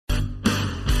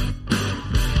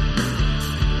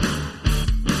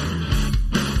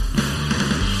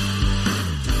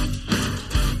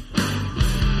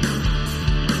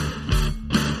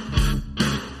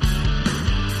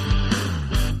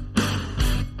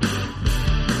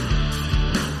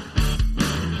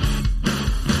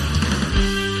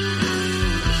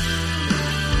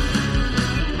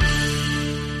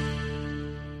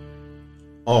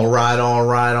All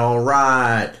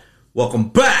right. Welcome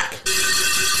back.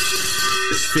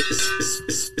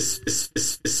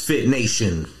 It's Fit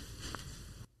Nation.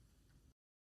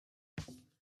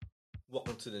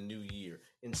 Welcome to the new year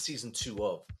in season 2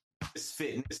 of It's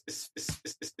Fit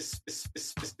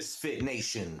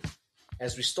Nation.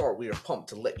 As we start, we are pumped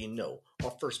to let you know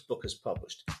our first book is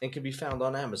published and can be found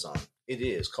on Amazon. It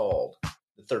is called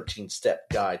The 13-Step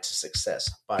Guide to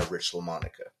Success by Rich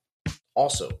LaMonica.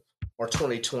 Also, our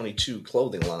 2022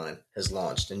 clothing line has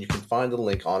launched, and you can find the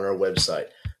link on our website,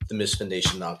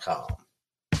 themisfitnation.com.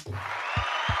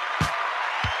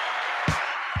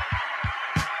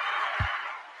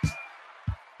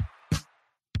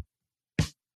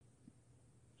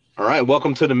 All right,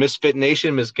 welcome to the Misfit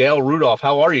Nation, Ms. Gail Rudolph.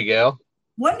 How are you, Gail?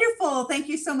 Wonderful. Thank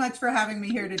you so much for having me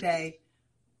here today.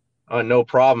 No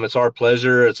problem. It's our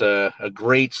pleasure. It's a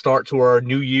great start to our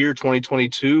new year,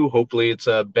 2022. Hopefully it's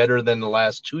better than the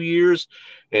last 2 years.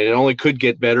 And it only could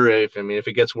get better. If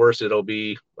it gets worse, it'll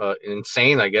be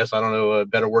insane, I guess. I don't know a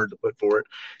better word to put for it.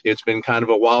 It's been kind of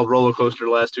a wild roller coaster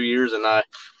the last 2 years, and I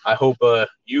hope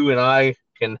you and I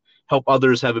can help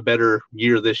others have a better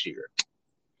year this year.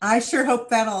 I sure hope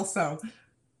that also.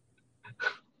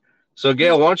 So,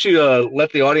 Gail, why don't you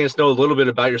let the audience know a little bit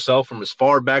about yourself, from as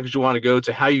far back as you want to go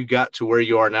to how you got to where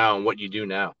you are now and what you do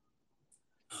now.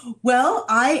 Well,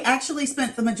 I actually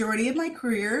spent the majority of my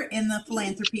career in the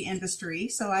philanthropy industry.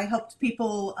 So I helped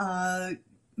people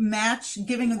match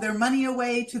giving their money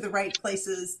away to the right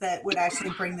places that would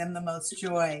actually bring them the most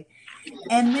joy.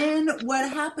 And then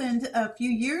what happened a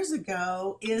few years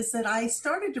ago is that I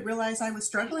started to realize I was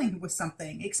struggling with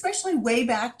something, especially way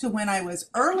back to when I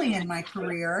was early in my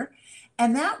career.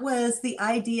 And that was the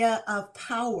idea of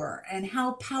power and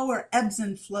how power ebbs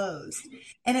and flows.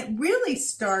 And it really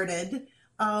started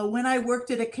when I worked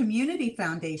at a community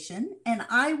foundation, and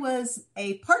I was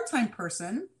a part-time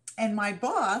person, and my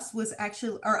boss was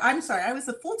actually, I was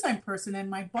a full-time person, and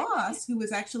my boss, who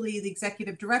was actually the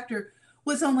executive director,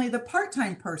 was only the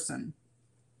part-time person.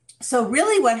 So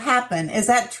really what happened is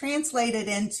that translated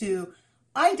into,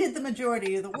 I did the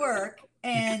majority of the work,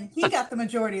 and he got the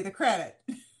majority of the credit.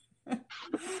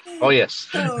 Oh, yes.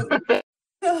 So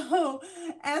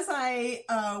as I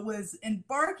was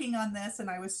embarking on this, and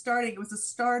I was starting, it was a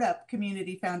startup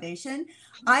community foundation.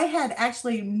 I had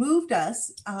actually moved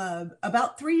us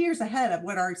about 3 years ahead of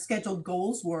what our scheduled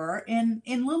goals were in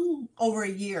little over a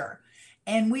year.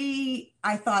 And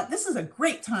I thought, this is a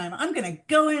great time. I'm going to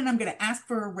go in and I'm going to ask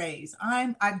for a raise.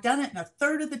 I've done it in a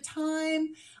third of the time.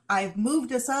 I've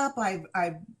moved us up. I've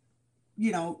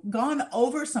gone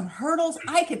over some hurdles.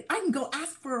 I can go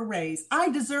ask for a raise. I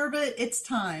deserve it. It's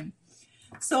time.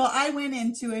 So I went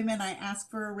into him and I asked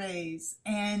for a raise,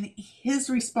 and his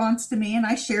response to me, and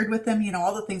I shared with him,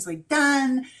 all the things we'd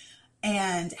done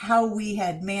and how we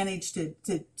had managed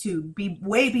to be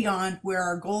way beyond where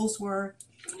our goals were.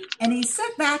 And he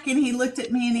sat back and he looked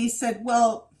at me and he said,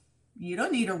 well, you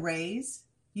don't need a raise.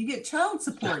 You get child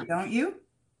support, don't you?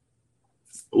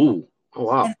 Ooh, oh,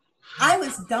 wow. And I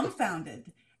was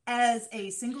dumbfounded. As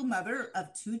a single mother of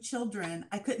 2 children,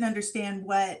 I couldn't understand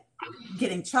what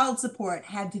getting child support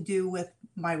had to do with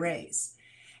my raise.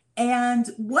 And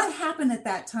what happened at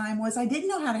that time was I didn't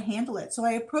know how to handle it. So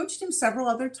I approached him several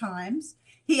other times.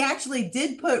 He actually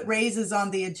did put raises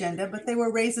on the agenda, but they were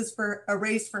a raise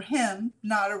for him,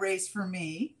 not a raise for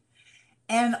me.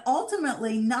 And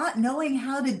ultimately, not knowing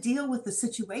how to deal with the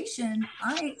situation,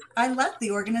 I left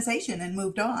the organization and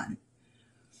moved on.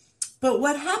 But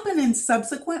what happened in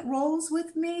subsequent roles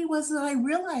with me was that I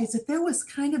realized that there was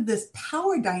kind of this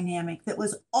power dynamic that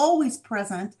was always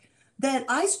present that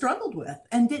I struggled with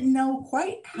and didn't know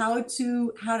quite how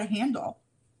to handle.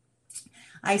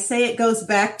 I say it goes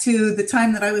back to the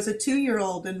time that I was a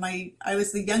 2-year-old, and I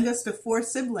was the youngest of 4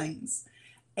 siblings.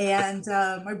 And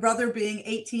my brother being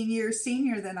 18 years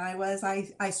senior than I was,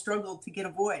 I struggled to get a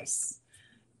voice.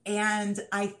 And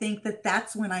I think that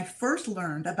that's when I first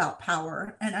learned about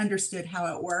power and understood how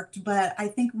it worked. But I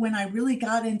think when I really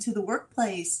got into the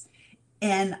workplace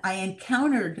and I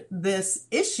encountered this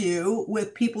issue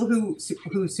with people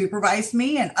who supervised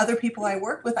me and other people I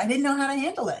worked with, I didn't know how to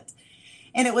handle it.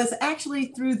 And it was actually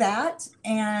through that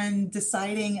and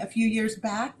deciding a few years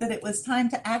back that it was time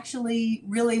to actually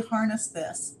really harness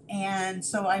this. And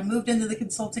so I moved into the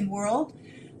consulting world,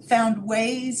 found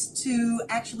ways to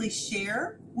actually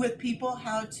share with people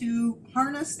how to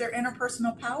harness their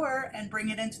interpersonal power and bring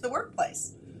it into the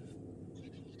workplace.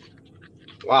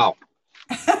 Wow.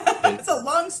 It's a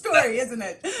long story, isn't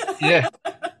it? Yeah.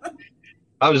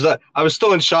 I was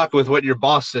still in shock with what your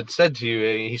boss had said to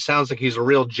you. He sounds like he's a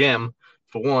real gem.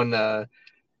 For one,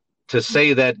 to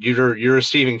say that you're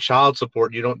receiving child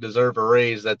support, you don't deserve a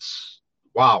raise. That's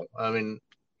wow. I mean,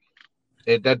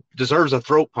 that deserves a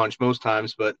throat punch most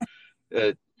times, but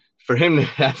uh, for him to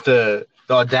have the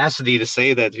audacity to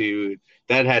say that to you,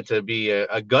 that had to be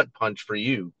a gut punch for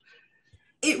you.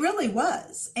 It really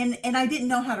was. And I didn't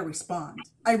know how to respond.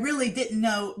 I really didn't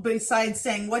know, besides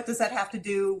saying, what does that have to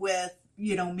do with,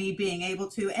 me being able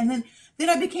to? And then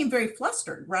I became very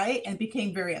flustered, right? And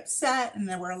became very upset. And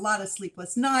there were a lot of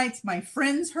sleepless nights. My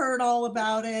friends heard all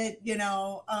about it.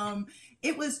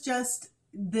 It was just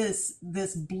this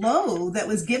blow that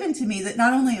was given to me that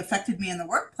not only affected me in the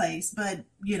workplace, but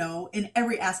in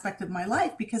every aspect of my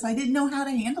life, because I didn't know how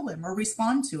to handle him or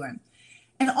respond to him.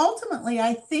 And ultimately,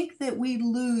 I think that we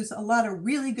lose a lot of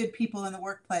really good people in the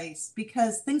workplace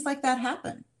because things like that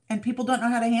happen and people don't know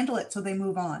how to handle it, so they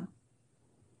move on.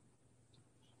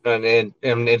 And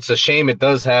it's a shame it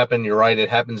does happen. You're right. It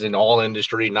happens in all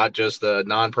industry, not just the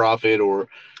nonprofit or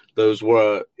those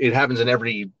where it happens in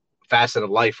every facet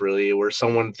of life, really, where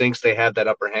someone thinks they have that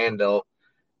upper hand.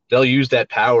 They'll use that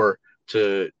power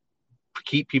to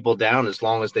keep people down as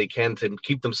long as they can to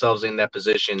keep themselves in that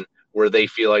position where they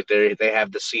feel like they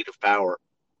have the seat of power.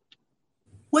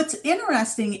 What's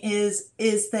interesting is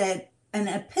that an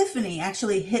epiphany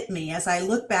actually hit me as I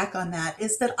look back on that,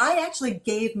 is that I actually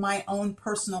gave my own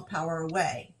personal power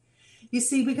away. You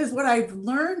see, because what I've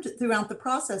learned throughout the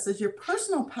process is your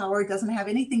personal power doesn't have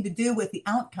anything to do with the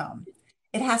outcome.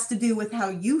 It has to do with how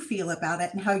you feel about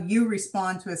it and how you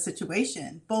respond to a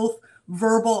situation, both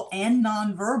verbal and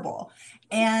nonverbal.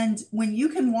 And when you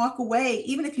can walk away,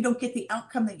 even if you don't get the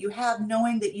outcome that you have,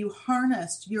 knowing that you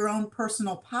harnessed your own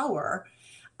personal power,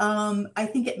 I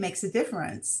think it makes a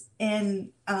difference.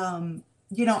 And,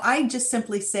 I just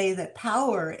simply say that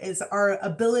power is our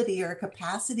ability or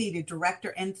capacity to direct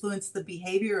or influence the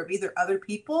behavior of either other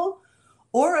people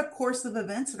or a course of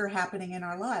events that are happening in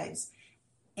our lives.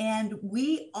 And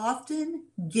we often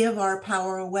give our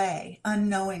power away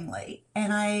unknowingly.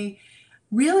 And I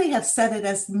really have set it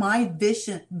as my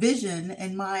vision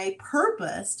and my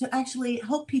purpose to actually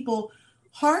help people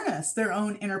harness their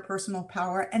own interpersonal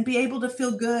power and be able to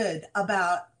feel good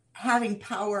about having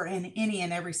power in any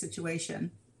and every situation.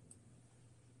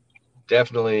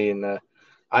 Definitely. And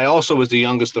I also was the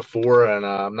youngest of four, and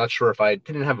I'm not sure if I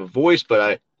didn't have a voice,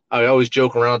 but I always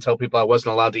joke around and tell people I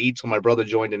wasn't allowed to eat till my brother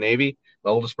joined the Navy,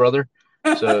 my oldest brother.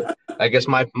 So I guess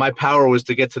my power was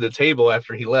to get to the table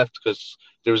after he left because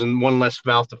there was one less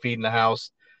mouth to feed in the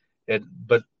house.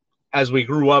 But as we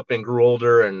grew up and grew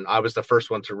older, and I was the first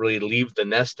one to really leave the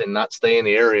nest and not stay in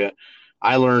the area,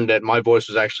 I learned that my voice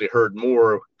was actually heard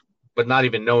more, but not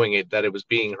even knowing it, that it was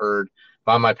being heard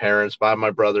by my parents, by my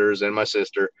brothers, and my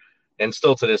sister. And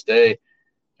still to this day,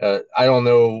 I don't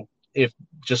know if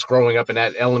just growing up in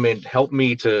that element helped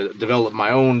me to develop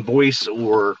my own voice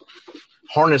or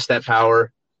harness that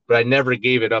power, but I never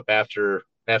gave it up after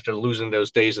losing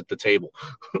those days at the table.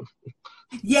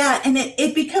 Yeah, and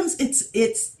it becomes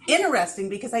it's interesting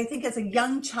because I think as a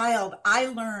young child, I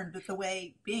learned that the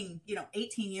way being,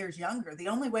 18 years younger, the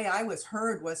only way I was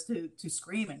heard was to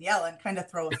scream and yell and kind of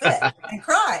throw a fit and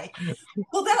cry.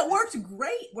 Well, that worked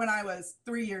great when I was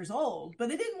 3 years old,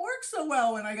 but it didn't work so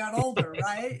well when I got older,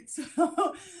 right?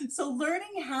 So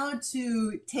learning how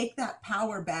to take that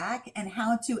power back and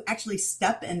how to actually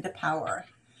step into power.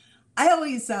 I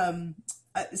always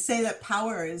say that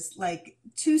power is like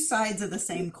two sides of the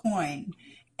same coin.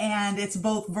 And it's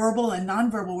both verbal and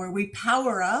nonverbal, where we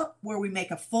power up, where we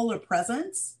make a fuller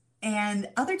presence, and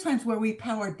other times where we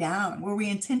power down, where we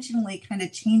intentionally kind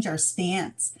of change our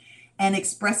stance and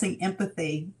expressing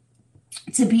empathy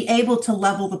to be able to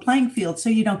level the playing field so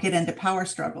you don't get into power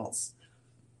struggles.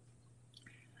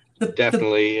 The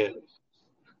Definitely.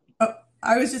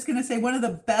 I was just going to say one of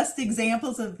the best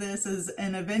examples of this is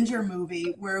an Avenger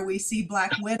movie where we see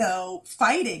Black Widow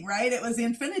fighting, right? It was the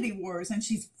Infinity Wars, and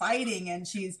she's fighting and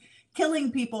she's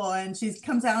killing people and she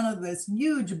comes out of this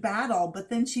huge battle,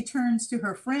 but then she turns to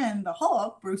her friend, the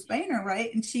Hulk, Bruce Banner,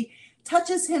 right? And she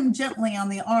touches him gently on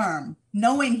the arm,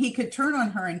 knowing he could turn on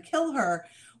her and kill her.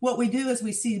 What we do is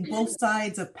we see both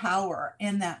sides of power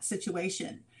in that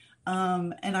situation.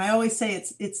 And I always say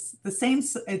it's the same,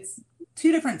 it's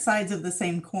two different sides of the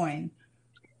same coin.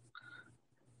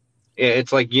 Yeah,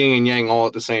 it's like yin and yang all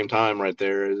at the same time, right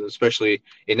there. Especially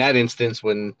in that instance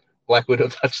when Black Widow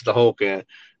touched the Hulk.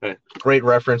 Great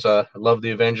reference. I love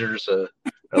the Avengers.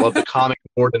 I love the comic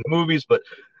more than the movies, but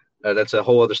that's a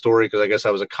whole other story because I guess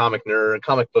I was a comic nerd, a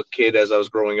comic book kid as I was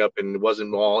growing up, and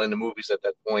wasn't all in the movies at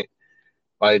that point.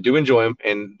 I do enjoy him,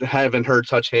 and having her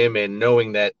touch him and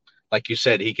knowing that, like you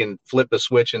said, he can flip a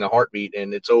switch in a heartbeat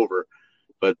and it's over.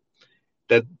 But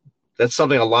that That's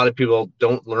something a lot of people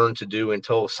don't learn to do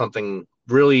until something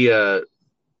really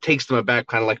takes them aback,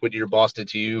 kind of like what your boss did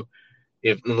to you.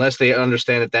 If unless they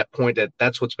understand at that point that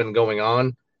that's what's been going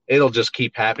on, it'll just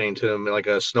keep happening to them like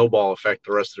a snowball effect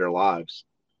the rest of their lives.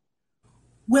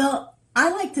 Well,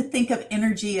 I like to think of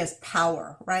energy as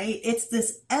power, right? It's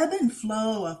this ebb and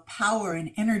flow of power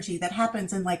and energy that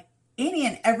happens in like any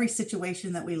and every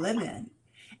situation that we live in.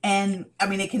 And I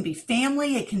mean, it can be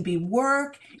family, it can be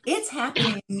work. It's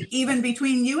happening even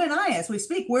between you and I as we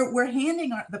speak. We're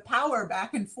handing the power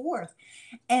back and forth.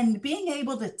 And being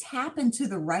able to tap into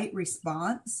the right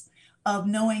response of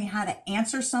knowing how to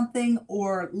answer something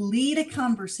or lead a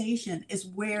conversation is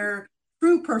where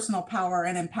true personal power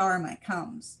and empowerment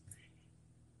comes.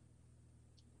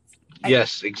 I,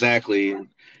 Yes, exactly.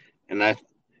 And I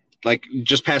like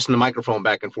just passing the microphone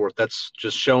back and forth. That's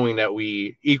just showing that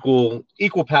we equal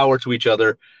power to each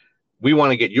other. We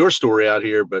want to get your story out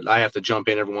here, but I have to jump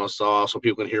in every once in a while so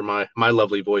people can hear my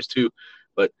lovely voice too.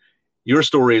 But your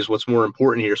story is what's more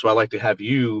important here. So I like to have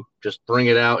you just bring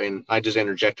it out, and I just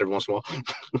interject every once in a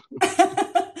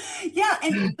while. yeah,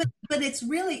 and but it's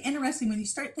really interesting when you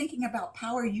start thinking about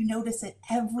power, you notice it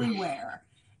everywhere.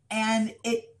 And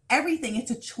everything,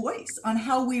 it's a choice on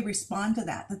how we respond to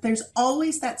that. That there's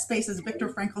always that space, as Viktor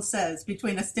Frankl says,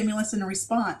 between a stimulus and a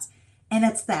response. And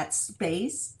it's that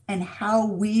space and how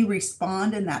we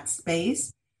respond in that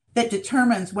space that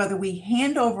determines whether we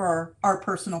hand over our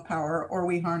personal power or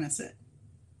we harness it.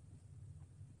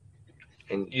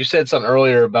 And you said something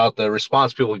earlier about the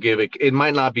response people give. It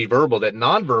might not be verbal. That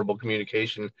nonverbal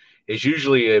communication is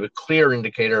usually a clear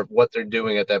indicator of what they're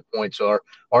doing at that point. So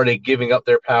are they giving up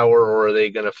their power, or are they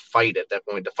going to fight at that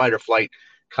point? The fight or flight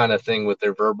kind of thing with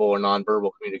their verbal or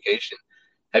nonverbal communication.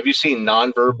 Have you seen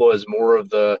nonverbal as more of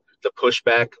the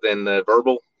pushback than the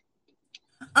verbal?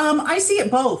 I see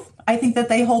it both. I think that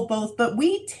they hold both, but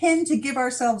we tend to give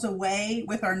ourselves away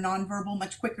with our nonverbal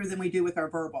much quicker than we do with our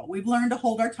verbal. We've learned to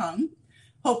hold our tongue,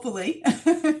 hopefully,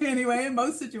 anyway, in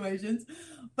most situations.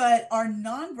 But our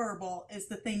nonverbal is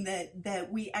the thing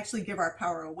that we actually give our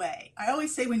power away. I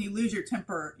always say when you lose your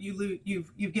temper,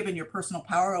 you've given your personal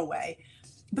power away.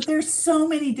 But there's so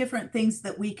many different things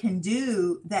that we can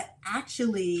do that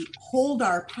actually hold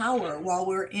our power while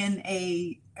we're in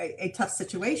a tough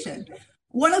situation.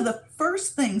 One of the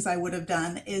first things I would have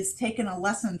done is taken a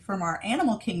lesson from our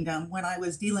animal kingdom when I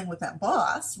was dealing with that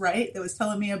boss, right? That was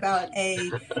telling me about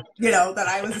that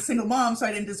I was a single mom, so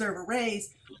I didn't deserve a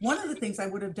raise. One of the things I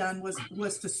would have done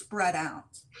was to spread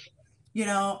out.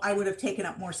 I would have taken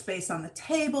up more space on the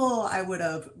table. I would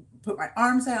have put my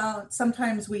arms out.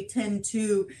 Sometimes we tend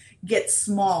to get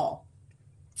small.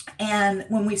 And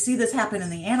when we see this happen in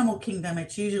the animal kingdom,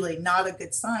 it's usually not a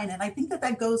good sign. And I think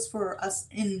that goes for us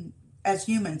in as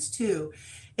humans too,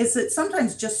 is that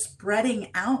sometimes just spreading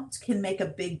out can make a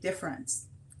big difference.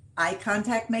 Eye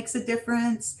contact makes a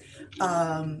difference.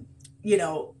 Um, you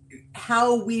know,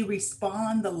 how we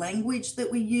respond, the language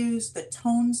that we use, the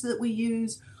tones that we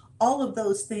use, all of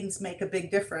those things make a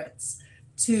big difference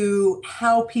to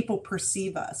how people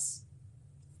perceive us.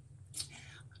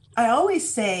 I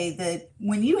always say that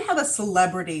when you have a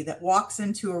celebrity that walks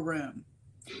into a room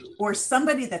or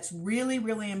somebody that's really,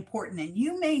 really important, and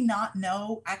you may not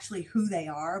know actually who they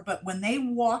are, but when they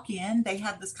walk in, they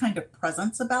have this kind of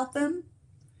presence about them.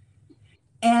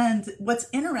 And what's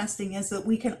interesting is that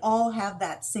we can all have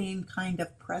that same kind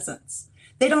of presence.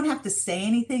 They don't have to say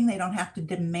anything, they don't have to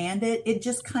demand it. It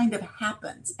just kind of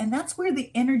happens. And that's where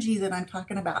the energy that I'm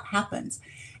talking about happens.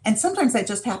 And sometimes that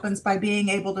just happens by being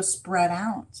able to spread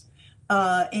out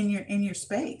in your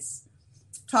space,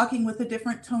 talking with a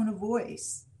different tone of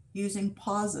voice, using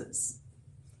pauses,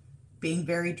 being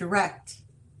very direct.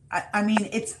 I mean,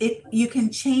 you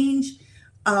can change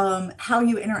how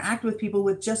you interact with people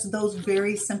with just those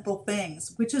very simple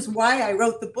things, which is why I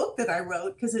wrote the book that I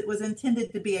wrote, because it was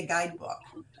intended to be a guidebook.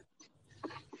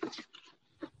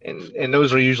 And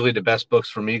those are usually the best books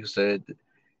for me because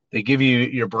they give you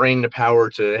your brain the power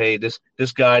to, hey, this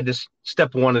guide, this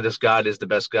step one of this guide is the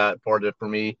best guide part of it for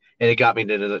me, and it got me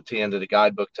to the end of the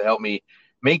guidebook to help me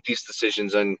make these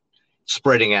decisions on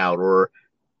spreading out or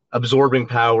absorbing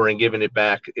power and giving it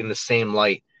back in the same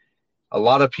light. A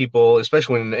lot of people,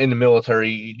 especially when in the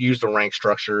military, use the rank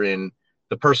structure, and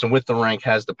the person with the rank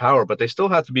has the power, but they still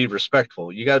have to be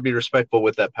respectful. You got to be respectful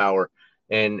with that power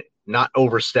and not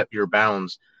overstep your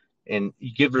bounds. And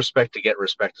you give respect to get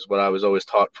respect is what I was always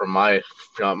taught from my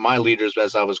leaders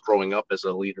as I was growing up as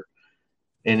a leader.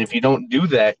 And if you don't do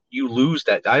that, you lose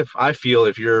that. I feel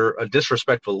if you're a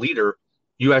disrespectful leader,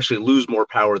 you actually lose more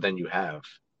power than you have.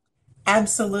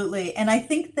 Absolutely. And I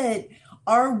think that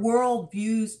our world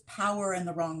views power in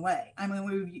the wrong way. I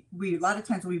mean, we a lot of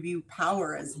times we view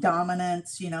power as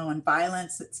dominance, and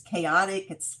violence. It's chaotic,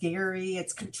 it's scary,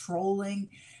 it's controlling.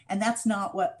 And that's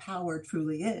not what power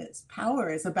truly is. Power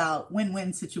is about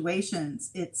win-win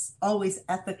situations. It's always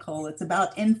ethical. It's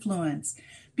about influence.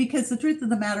 Because the truth of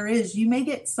the matter is, you may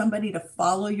get somebody to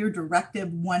follow your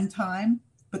directive one time,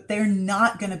 but they're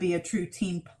not going to be a true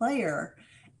team player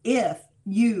if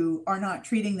you are not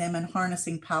treating them and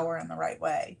harnessing power in the right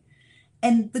way.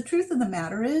 And the truth of the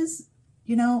matter is,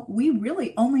 we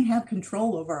really only have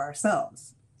control over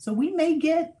ourselves. So we may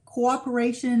get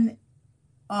cooperation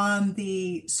on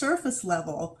the surface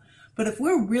level, but if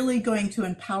we're really going to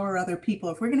empower other people,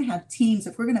 if we're going to have teams,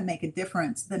 if we're going to make a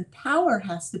difference, then power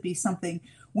has to be something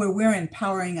where we're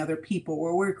empowering other people,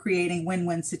 where we're creating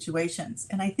win-win situations.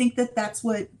 And I think that that's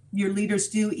what your leaders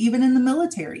do, even in the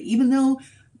military. Even though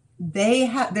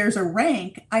there's a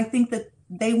rank, I think that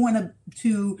they want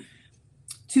to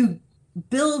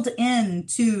build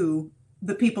into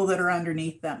the people that are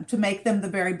underneath them, to make them the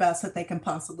very best that they can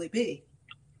possibly be.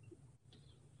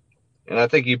 And I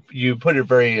think you put it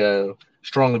very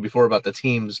strongly before about the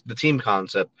team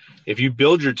concept. If you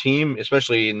build your team,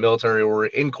 especially in military or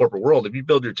in corporate world, if you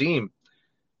build your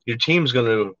team's going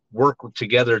to work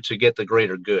together to get the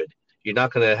greater good. You're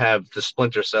not going to have the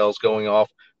splinter cells going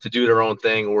off to do their own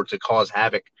thing or to cause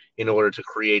havoc in order to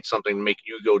create something to make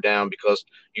you go down because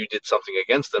you did something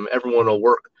against them. Everyone will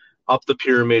work up the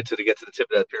pyramid to get to the tip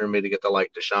of that pyramid to get the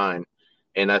light to shine.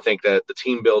 And I think that the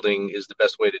team building is the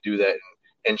best way to do that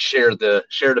and share the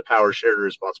power, share the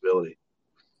responsibility.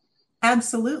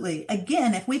 Absolutely.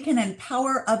 Again, if we can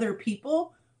empower other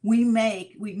people, we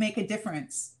make a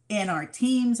difference in our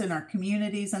teams, in our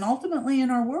communities, and ultimately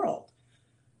in our world.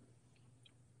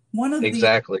 One of the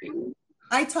Exactly.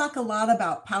 I talk a lot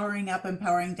about powering up and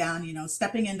powering down,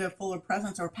 stepping into a fuller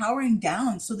presence or powering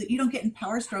down so that you don't get in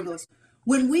power struggles.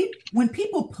 When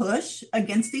people push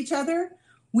against each other,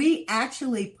 we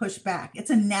actually push back. It's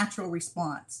a natural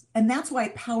response. And that's why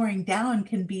powering down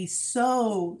can be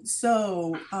so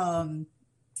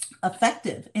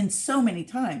effective in so many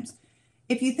times.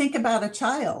 If you think about a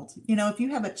child, if you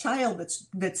have a child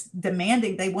that's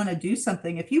demanding they want to do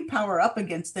something, if you power up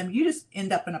against them, you just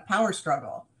end up in a power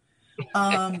struggle.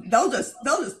 They'll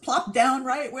just plop down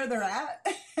right where they're at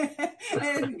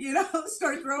and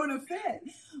start throwing a fit.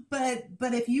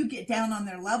 But if you get down on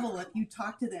their level, if you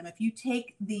talk to them, if you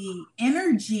take the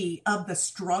energy of the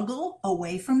struggle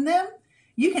away from them,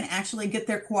 you can actually get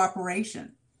their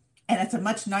cooperation, and it's a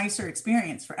much nicer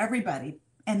experience for everybody.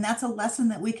 And that's a lesson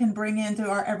that we can bring into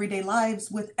our everyday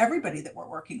lives with everybody that we're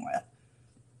working with.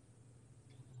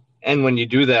 And when you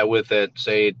do that with it,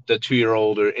 say the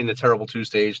 2-year-old or in the terrible 2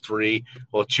 stage, 3,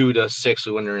 well, 2 to 6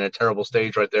 when they're in a terrible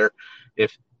stage right there.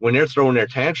 If when they're throwing their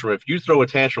tantrum, if you throw a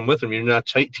tantrum with them, you're not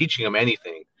teaching them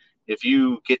anything. If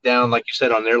you get down, like you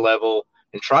said, on their level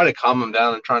and try to calm them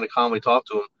down and trying to calmly talk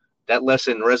to them, that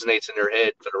lesson resonates in their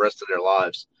head for the rest of their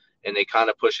lives. And they kind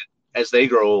of push it as they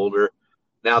grow older.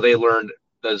 Now they learned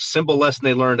the simple lesson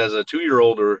they learned as a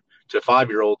 2-year-old or to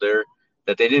 5-year-old there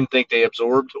that they didn't think they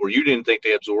absorbed or you didn't think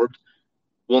they absorbed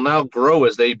will now grow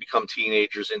as they become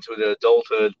teenagers into the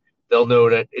adulthood. They'll know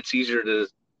that it's easier to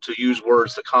use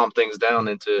words to calm things down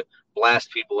than to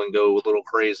blast people and go a little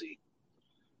crazy.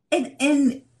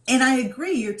 And I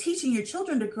agree, you're teaching your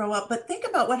children to grow up, but think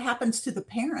about what happens to the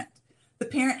parent. The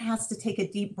parent has to take a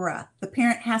deep breath. The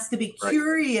parent has to be Right.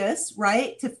 curious,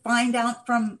 right, to find out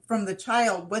from the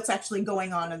child what's actually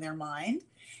going on in their mind.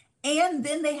 And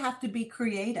then they have to be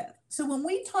creative. So when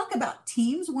we talk about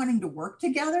teams wanting to work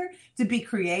together, to be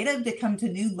creative, to come to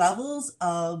new levels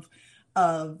of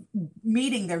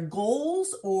meeting their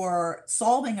goals or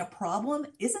solving a problem,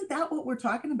 isn't that what we're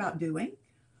talking about doing?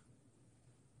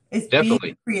 Is being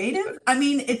Definitely. creative? I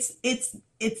mean, it's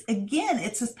again,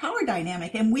 it's this power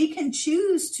dynamic, and we can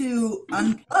choose to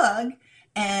unplug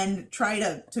and try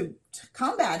to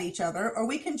combat each other, or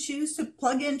we can choose to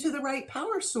plug into the right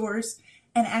power source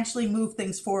and actually move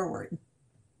things forward.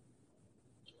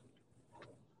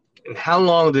 And how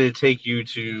long did it take you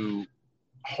to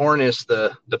harness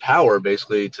the power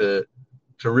basically to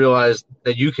realize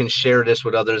that you can share this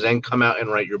with others and come out and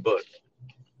write your book?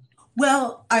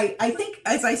 Well, I think,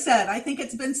 as I said, I think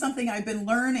it's been something I've been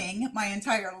learning my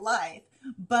entire life.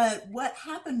 But what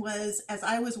happened was, as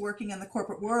I was working in the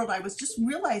corporate world, I was just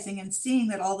realizing and seeing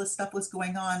that all this stuff was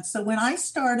going on. So when I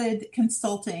started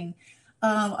consulting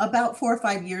about 4 or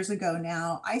 5 years ago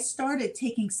now, I started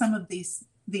taking some of these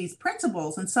these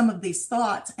principles and some of these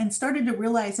thoughts and started to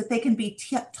realize that they can be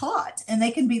taught and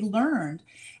they can be learned.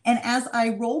 And as I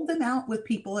rolled them out with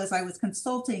people, as I was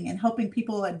consulting and helping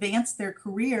people advance their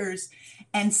careers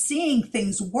and seeing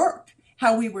things work,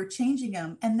 how we were changing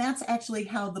them. And that's actually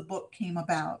how the book came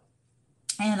about.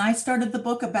 And I started the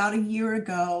book about a year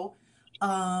ago,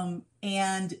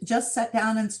 and just sat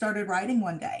down and started writing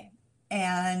one day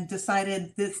and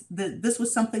decided this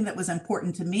was something that was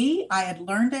important to me. I had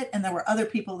learned it, and there were other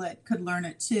people that could learn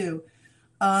it too.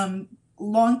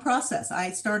 Long process.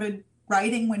 I started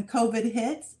writing when COVID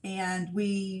hit, and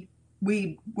we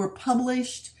were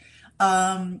published.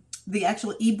 The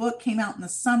actual ebook came out in the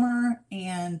summer,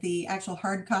 and the actual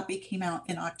hard copy came out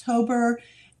in October.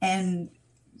 And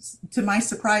to my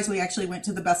surprise, we actually went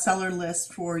to the bestseller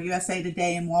list for USA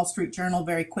Today and Wall Street Journal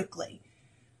very quickly.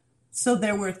 So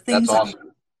there were That's things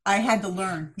awesome. I had to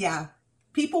learn. Yeah.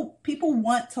 People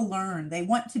want to learn. They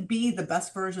want to be the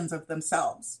best versions of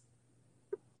themselves.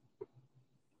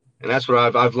 And that's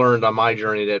what I've learned on my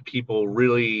journey, that people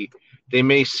really, they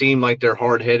may seem like they're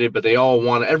hard headed, but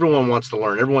everyone wants to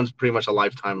learn. Everyone's pretty much a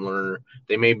lifetime learner.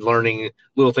 They may be learning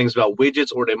little things about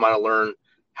widgets, or they might have learned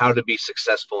how to be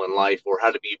successful in life or how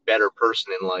to be a better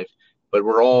person in life. But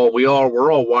we're all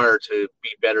wired to be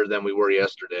better than we were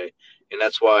yesterday. And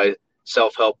that's why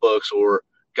self-help books or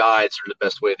guides are the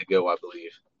best way to go, I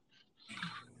believe.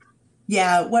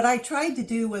 Yeah, what I tried to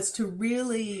do was to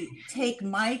really take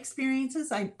my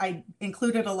experiences. I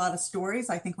included a lot of stories.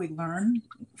 I think we learn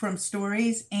from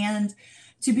stories, and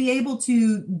to be able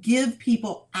to give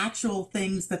people actual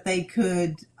things that they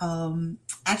could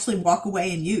actually walk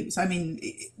away and use. I mean,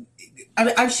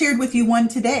 I've shared with you one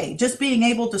today. Just being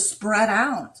able to spread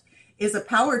out is a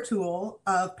power tool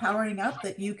of powering up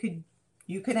that you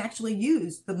could actually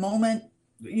use the moment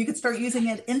you could start using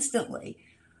it instantly.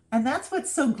 And that's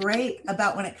what's so great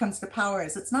about when it comes to power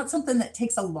is it's not something that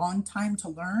takes a long time to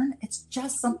learn. It's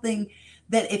just something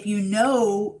that if you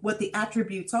know what the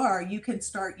attributes are, you can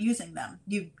start using them.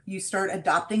 You start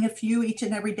adopting a few each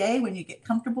and every day. When you get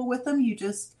comfortable with them, you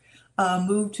just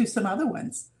move to some other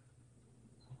ones.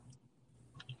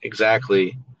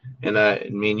 Exactly. And I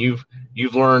mean, you've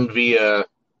learned via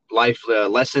life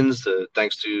lessons,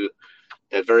 thanks to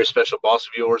that very special boss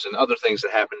of yours and other things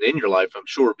that happened in your life, I'm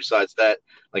sure, besides that,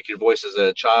 like your voice as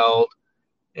a child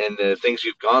and the things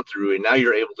you've gone through. And now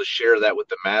you're able to share that with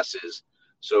the masses.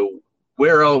 So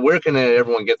where can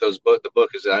everyone get those book? The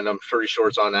book is, I'm pretty sure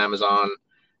it's on Amazon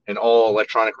and all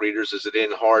electronic readers. Is it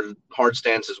in hard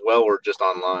stands as well, or just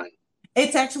online?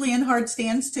 It's actually in hard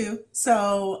stands too.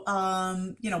 So,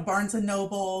 Barnes and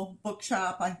Noble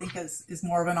Bookshop, I think is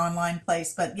more of an online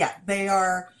place, but yeah,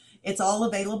 it's all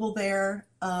available there.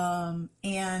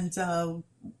 And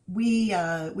we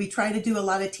try to do a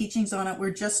lot of teachings on it. We're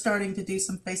just starting to do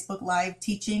some Facebook Live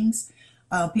teachings.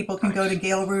 People can go to Nice.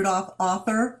 Gail Rudolph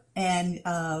author and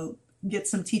get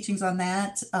some teachings on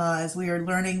that as we are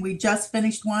learning. We just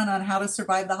finished one on how to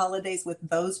survive the holidays with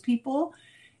those people.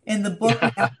 In the book,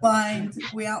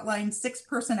 we outlined 6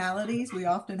 personalities we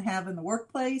often have in the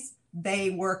workplace. They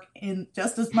work in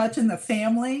just as much in the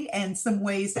family, and some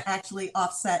ways to actually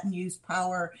offset and use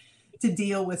power to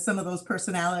deal with some of those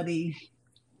personality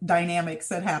dynamics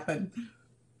that happen.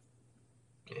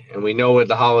 And we know at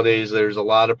the holidays, there's a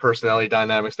lot of personality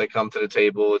dynamics that come to the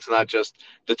table. It's not just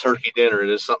the turkey dinner.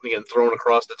 There's something getting thrown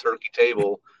across the turkey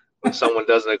table when someone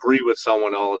doesn't agree with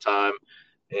someone all the time.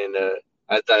 And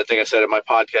I think I said in my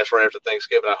podcast right after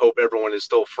Thanksgiving, I hope everyone is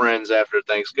still friends after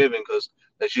Thanksgiving, because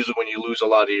that's usually when you lose a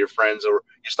lot of your friends, or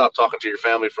you stop talking to your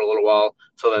family for a little while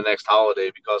till the next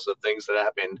holiday because of things that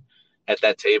happened at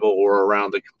that table or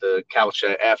around the couch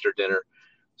after dinner.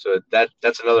 So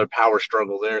that's another power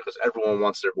struggle there, because everyone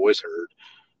wants their voice heard.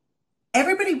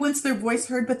 Everybody wants their voice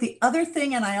heard, but the other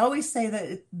thing, and I always say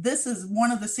that this is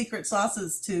one of the secret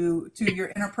sauces to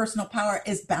your interpersonal power,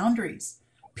 is boundaries.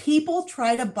 People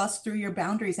try to bust through your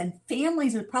boundaries, and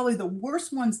families are probably the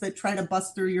worst ones that try to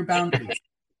bust through your boundaries.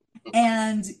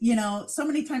 And, so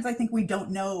many times I think we don't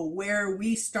know where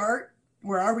we start,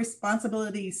 where our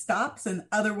responsibility stops and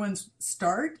other ones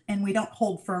start, and we don't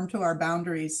hold firm to our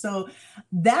boundaries. So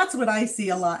that's what I see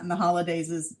a lot in the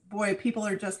holidays is, boy, people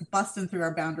are just busting through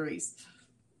our boundaries.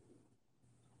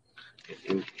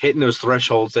 And hitting those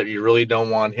thresholds that you really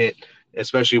don't want hit,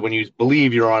 especially when you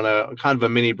believe you're on a kind of a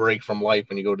mini break from life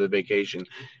when you go to vacation,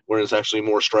 where it's actually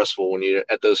more stressful when you're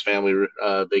at those family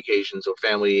vacations or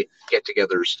family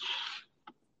get-togethers.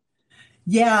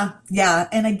 Yeah, yeah.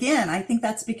 And again, I think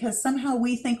that's because somehow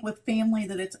we think with family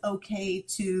that it's okay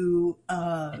to,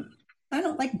 I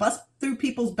don't like bust through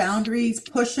people's boundaries,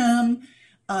 push them.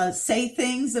 say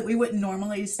things that we wouldn't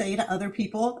normally say to other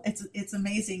people. It's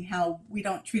amazing how we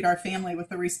don't treat our family with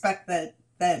the respect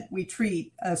that we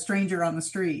treat a stranger on the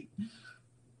street.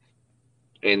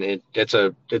 And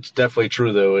it's definitely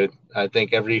true though. I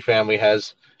think every family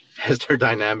has their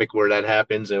dynamic where that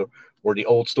happens, and where the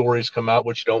old stories come out,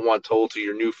 which you don't want told to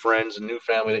your new friends and new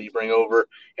family that you bring over,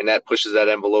 and that pushes that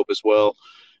envelope as well,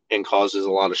 and causes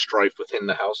a lot of strife within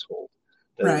the household.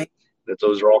 Right.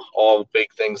 Those are all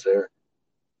big things there.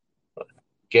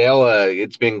 Gail,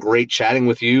 it's been great chatting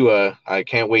with you. I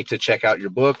can't wait to check out your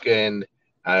book, and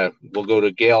we'll go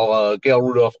to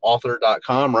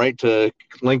GailRudolphAuthor.com, right, to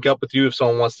link up with you if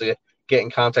someone wants to get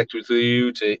in contact with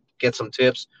you to get some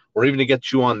tips, or even to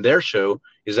get you on their show.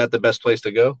 Is that the best place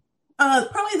to go?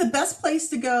 Probably the best place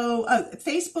to go.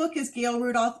 Facebook is Gail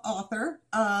Rudolph Author.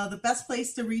 The best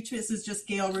place to reach us is just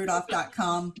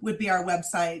GailRudolph.com would be our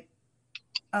website.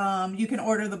 You can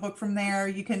order the book from there.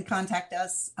 You can contact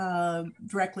us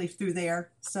directly through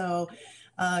there. So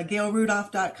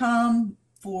GailRudolph.com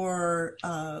for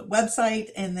website,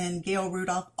 and then Gail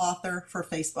Rudolph Author for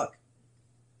Facebook.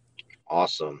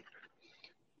 Awesome.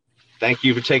 Thank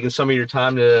you for taking some of your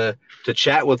time to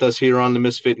chat with us here on the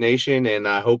Misfit Nation, and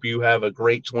I hope you have a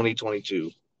great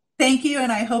 2022. Thank you,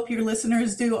 and I hope your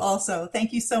listeners do also.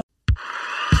 Thank you so much.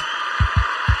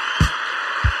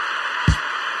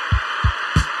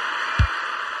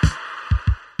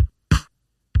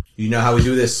 You know how we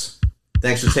do this.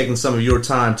 Thanks for taking some of your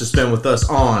time to spend with us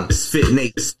on Misfit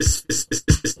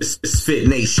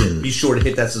Nation. Be sure to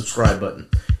hit that subscribe button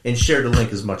and share the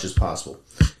link as much as possible.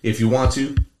 If you want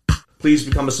to, please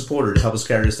become a supporter to help us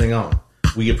carry this thing on.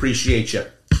 We appreciate you.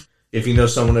 If you know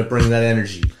someone that brings that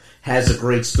energy, has a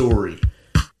great story,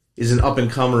 is an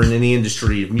up-and-comer in any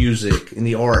industry of music, in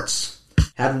the arts,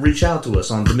 have them reach out to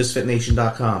us on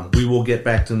themisfitnation.com. We will get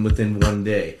back to them within one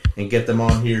day and get them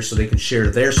on here so they can share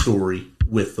their story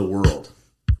with the world.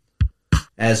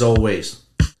 As always,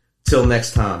 till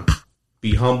next time,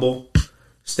 be humble,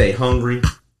 stay hungry,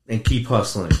 and keep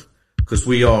hustling, because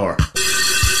we are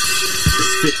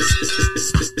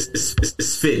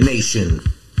Misfit Nation.